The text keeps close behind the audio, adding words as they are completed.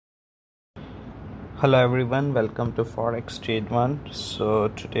Hello everyone, welcome to Forex Trade 1. So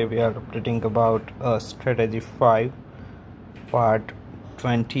today we are updating about strategy 5 part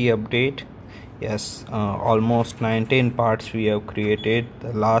 20 update. Yes, almost 19 parts we have created.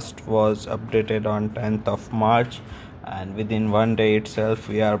 The last was updated on 10th of March, and within one day itself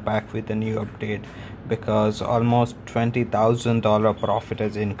we are back with a new update because almost $20,000 profit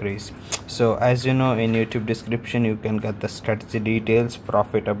has increased. So as you know, in YouTube description you can get the strategy details,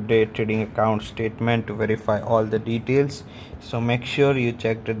 profit update, trading account statement to verify all the details. So make sure you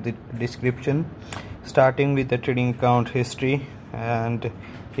check the description, starting with the trading account history. And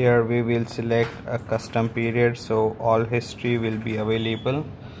here we will select a custom period, so all history will be available,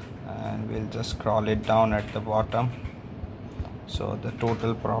 and we'll just scroll it down at the bottom. So the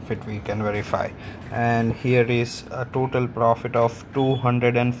total profit we can verify, and here is a total profit of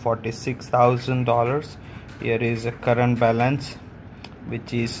 $246,000. Here is a current balance,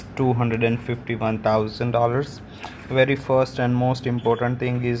 which is $251,000. Very first and most important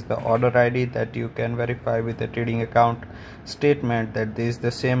thing is the order ID that you can verify with the trading account statement that this is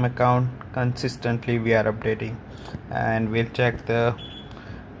the same account consistently we are updating. And we'll check the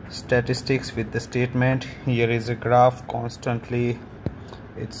statistics with the statement. Here is a graph, constantly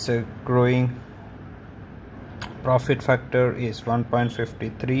it's growing. Profit factor is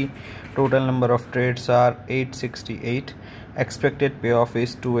 1.53. Total number of trades are 868. Expected payoff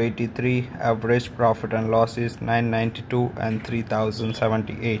is 283. Average profit and loss is 992 and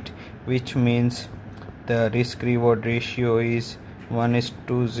 3078, which means the risk reward ratio is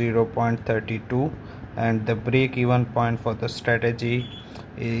 1:0.32, and the break even point for the strategy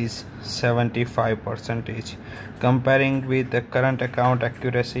is 75%. Comparing with the current account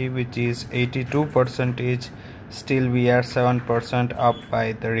accuracy, which is 82%, still we are 7% up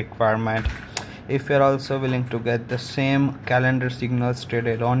by the requirement. If you are also willing to get the same calendar signals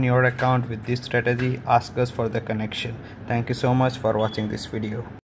traded on your account with this strategy, ask us for the connection. Thank you so much for watching this video.